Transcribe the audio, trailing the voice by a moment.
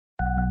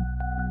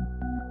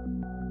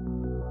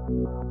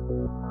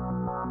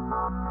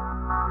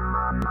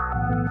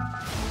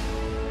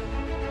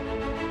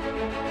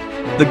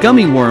The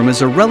gummy worm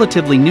is a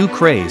relatively new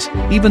craze,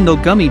 even though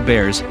gummy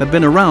bears have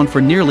been around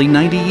for nearly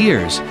 90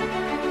 years.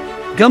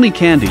 Gummy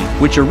candy,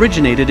 which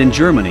originated in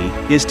Germany,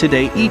 is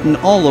today eaten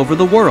all over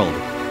the world.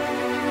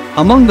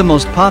 Among the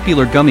most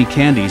popular gummy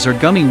candies are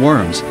gummy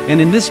worms,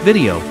 and in this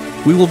video,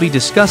 we will be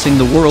discussing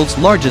the world's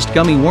largest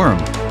gummy worm.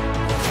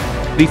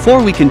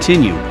 Before we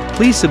continue,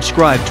 please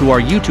subscribe to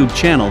our YouTube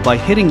channel by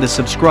hitting the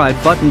subscribe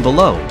button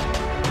below.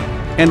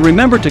 And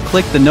remember to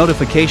click the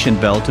notification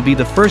bell to be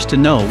the first to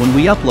know when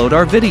we upload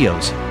our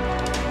videos.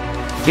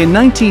 In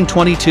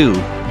 1922,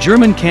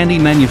 German candy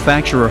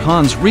manufacturer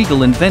Hans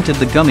Reigel invented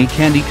the gummy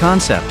candy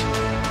concept.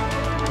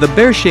 The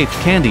bear-shaped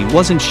candy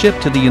wasn't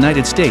shipped to the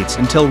United States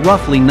until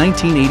roughly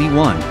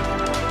 1981.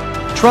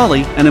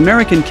 Trolli, an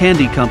American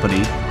candy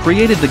company,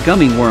 created the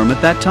gummy worm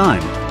at that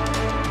time.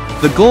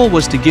 The goal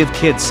was to give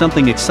kids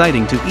something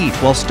exciting to eat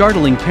while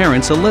startling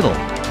parents a little.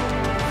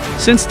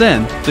 Since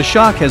then, the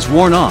shock has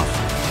worn off.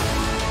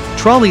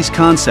 Trolli's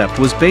concept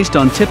was based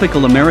on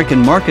typical American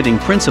marketing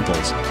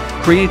principles: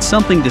 create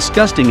something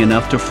disgusting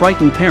enough to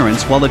frighten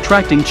parents while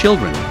attracting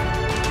children.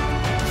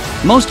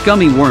 Most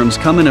gummy worms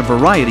come in a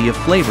variety of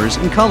flavors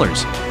and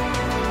colors.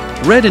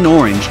 Red and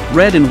orange,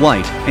 red and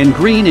white, and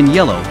green and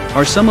yellow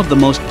are some of the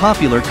most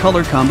popular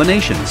color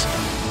combinations.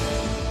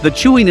 The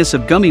chewiness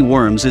of gummy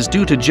worms is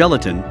due to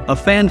gelatin, a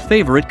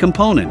fan-favorite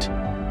component.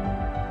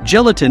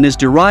 Gelatin is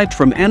derived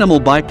from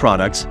animal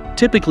byproducts,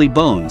 typically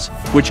bones,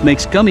 which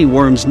makes gummy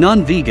worms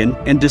non-vegan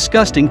and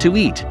disgusting to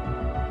eat.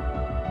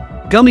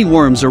 Gummy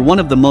worms are one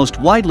of the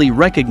most widely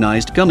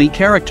recognized gummy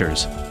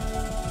characters.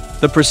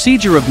 The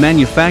procedure of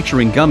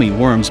manufacturing gummy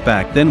worms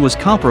back then was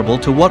comparable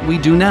to what we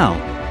do now.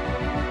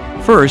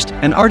 First,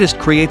 an artist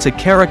creates a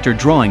character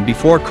drawing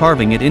before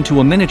carving it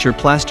into a miniature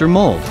plaster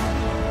mold.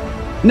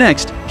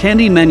 Next,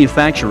 candy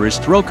manufacturers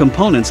throw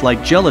components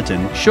like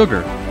gelatin,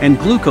 sugar, and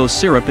glucose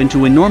syrup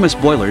into enormous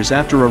boilers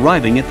after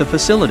arriving at the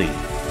facility.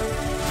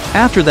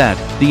 After that,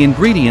 the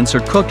ingredients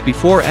are cooked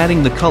before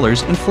adding the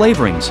colors and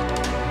flavorings.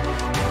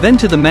 Then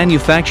to the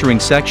manufacturing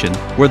section,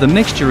 where the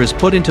mixture is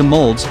put into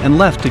molds and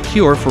left to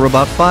cure for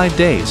about 5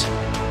 days.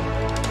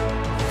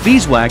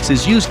 Beeswax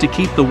is used to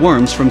keep the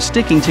worms from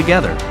sticking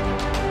together.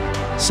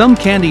 Some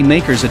candy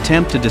makers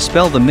attempt to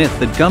dispel the myth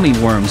that gummy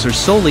worms are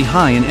solely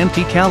high in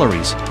empty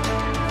calories.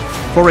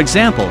 For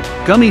example,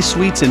 gummy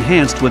sweets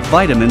enhanced with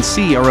vitamin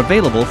C are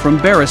available from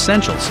Bare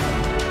Essentials.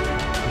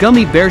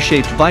 Gummy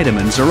bear-shaped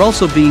vitamins are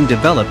also being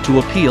developed to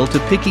appeal to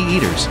picky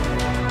eaters.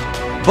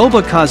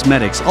 Boba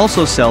Cosmetics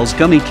also sells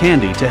gummy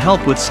candy to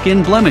help with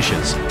skin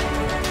blemishes.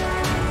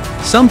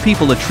 Some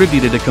people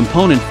attributed a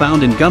component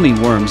found in gummy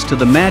worms to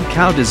the mad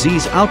cow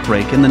disease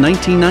outbreak in the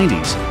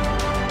 1990s.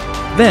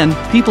 Then,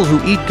 people who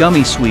eat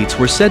gummy sweets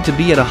were said to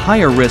be at a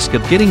higher risk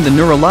of getting the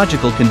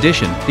neurological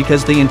condition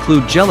because they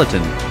include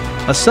gelatin,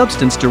 a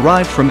substance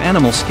derived from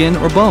animal skin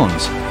or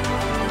bones.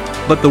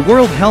 But the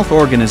World Health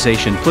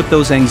Organization put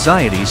those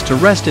anxieties to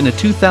rest in a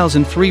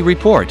 2003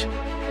 report.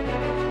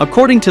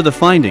 According to the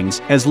findings,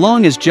 as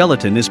long as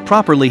gelatin is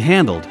properly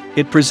handled,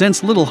 it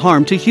presents little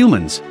harm to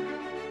humans.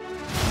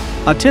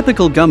 A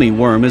typical gummy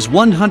worm is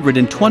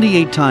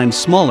 128 times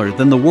smaller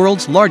than the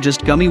world's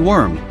largest gummy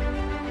worm.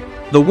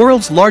 The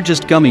world's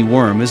largest gummy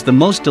worm is the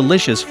most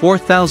delicious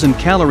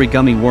 4,000-calorie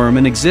gummy worm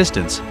in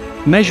existence,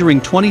 measuring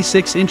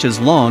 26 inches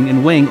long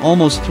and weighing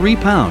almost 3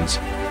 pounds.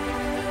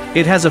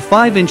 It has a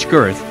 5-inch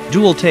girth,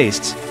 dual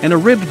tastes, and a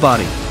ribbed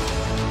body.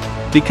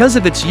 Because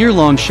of its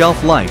year-long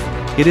shelf life,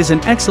 it is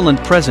an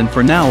excellent present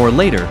for now or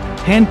later,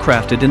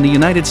 handcrafted in the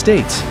United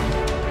States.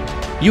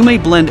 You may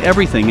blend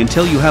everything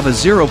until you have a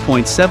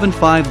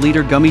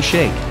 0.75-liter gummy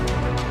shake.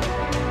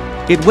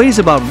 It weighs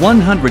about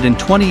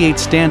 128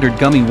 standard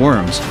gummy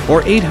worms,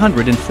 or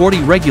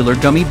 840 regular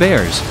gummy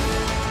bears.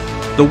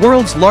 The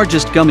world's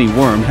largest gummy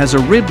worm has a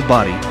ribbed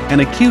body and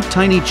a cute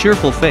tiny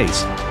cheerful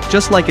face,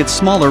 just like its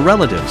smaller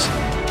relatives.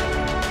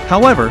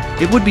 However,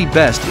 it would be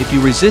best if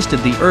you resisted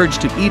the urge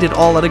to eat it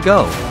all at a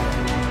go.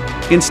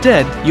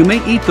 Instead, you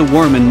may eat the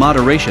worm in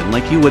moderation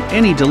like you would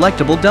any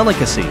delectable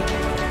delicacy.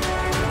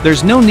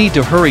 There's no need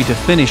to hurry to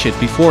finish it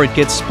before it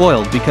gets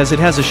spoiled because it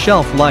has a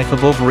shelf life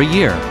of over a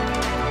year.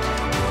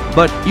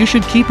 But you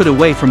should keep it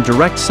away from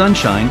direct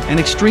sunshine and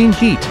extreme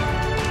heat.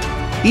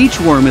 Each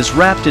worm is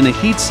wrapped in a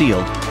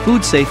heat-sealed,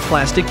 food-safe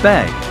plastic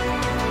bag.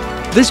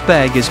 This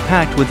bag is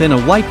packed within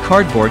a white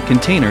cardboard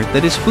container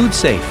that is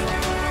food-safe.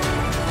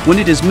 When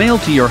it is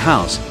mailed to your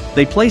house,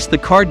 they place the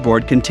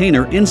cardboard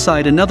container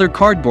inside another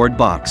cardboard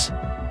box.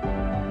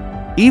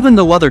 Even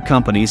though other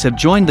companies have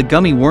joined the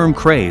gummy worm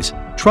craze,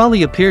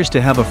 Trolli appears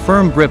to have a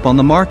firm grip on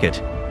the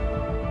market.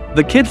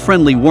 The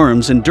kid-friendly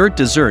worms and dirt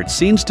dessert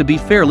seems to be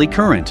fairly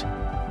current.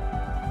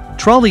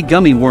 Trolli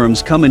gummy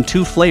worms come in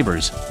 2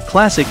 flavors,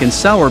 classic and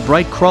sour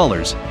bright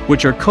crawlers,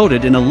 which are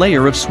coated in a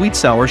layer of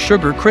sweet-sour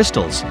sugar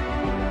crystals.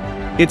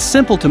 It's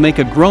simple to make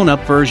a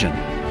grown-up version.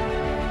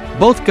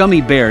 Both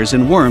gummy bears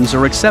and worms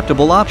are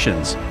acceptable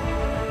options.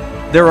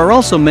 There are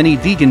also many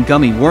vegan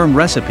gummy worm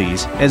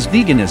recipes, as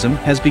veganism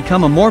has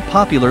become a more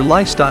popular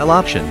lifestyle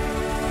option.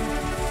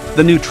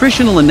 The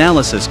nutritional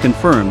analysis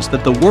confirms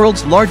that the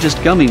world's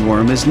largest gummy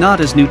worm is not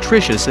as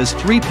nutritious as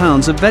 3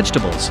 pounds of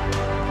vegetables.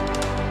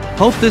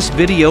 Hope this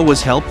video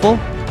was helpful.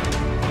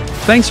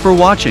 Thanks for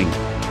watching.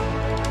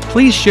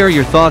 Please share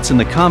your thoughts in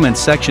the comments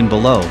section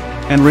below,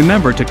 and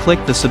remember to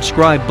click the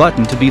subscribe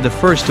button to be the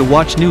first to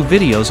watch new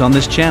videos on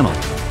this channel.